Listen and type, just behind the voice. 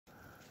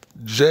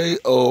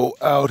J.O.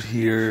 out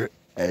here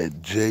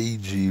at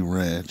JG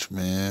Ranch,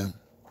 man.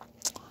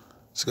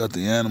 It's got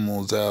the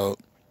animals out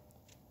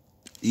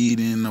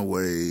eating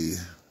away.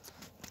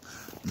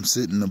 I'm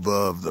sitting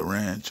above the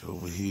ranch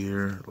over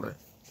here, like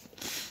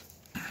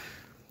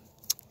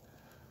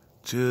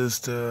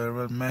just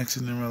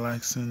relaxing and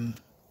relaxing,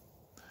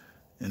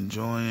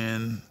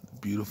 enjoying the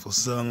beautiful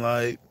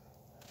sunlight.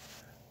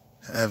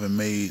 Haven't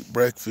made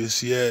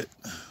breakfast yet,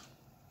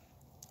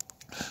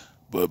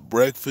 but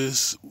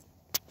breakfast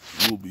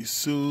will be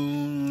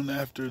soon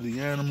after the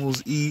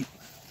animals eat.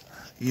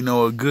 You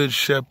know, a good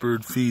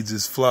shepherd feeds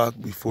his flock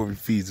before he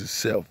feeds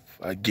himself,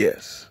 I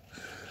guess.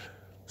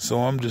 So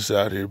I'm just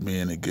out here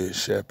being a good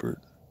shepherd.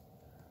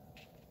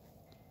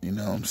 You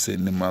know, I'm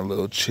sitting in my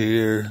little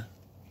chair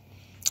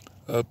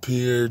up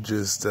here,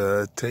 just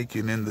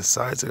taking in the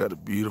sights. I got a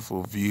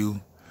beautiful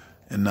view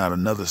and not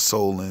another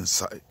soul in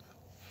sight.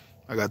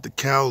 I got the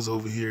cows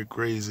over here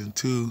grazing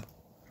too.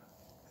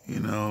 You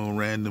know,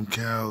 random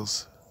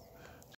cows.